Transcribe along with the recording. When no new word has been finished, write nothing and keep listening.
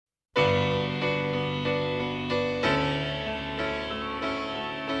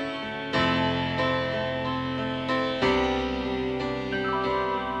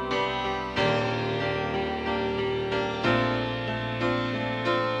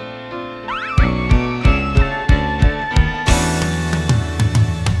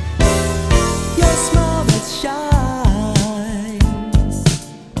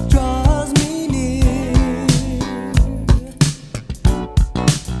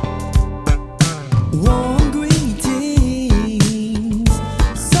Warm greetings,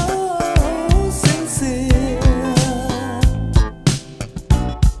 so sincere.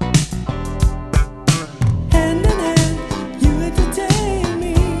 Hand in hand, you entertain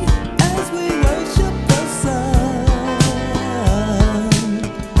me as we worship the sun.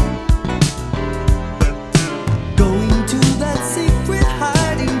 Going to that secret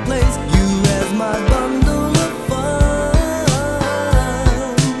hiding place, you as my bundle of fun.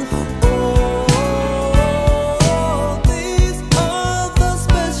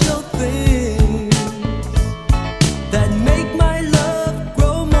 That make my love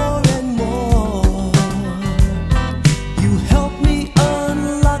grow more and more. You help me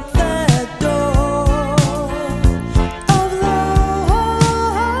unlock that door of love.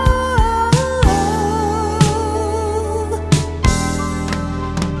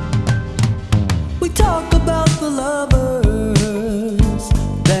 We talk about the lovers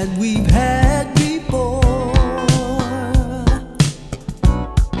that we've had before.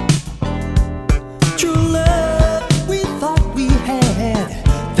 True love we thought we had,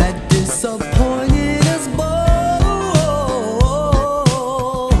 that disappointed us both.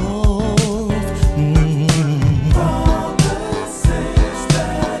 Promises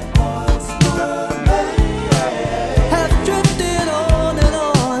that once were made have drifted on and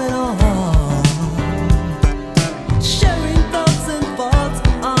on and on. Sharing thoughts and thoughts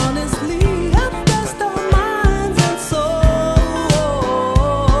honestly have blessed our minds and souls.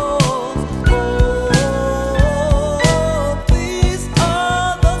 These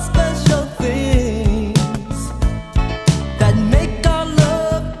are the special things that make our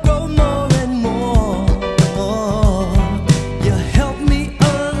love grow more and more. You help me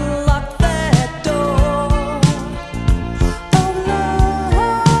unlock that door of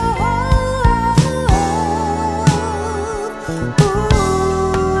love.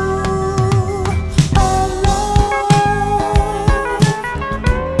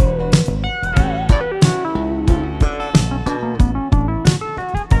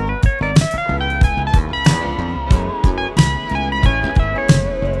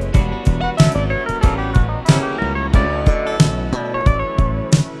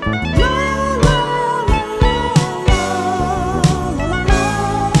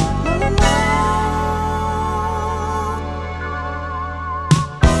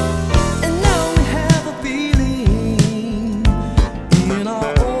 And now we have a feeling in our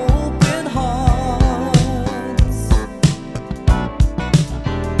open hearts,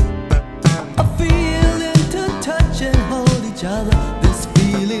 a feeling to touch and hold each other. This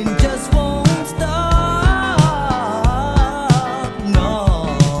feeling just won't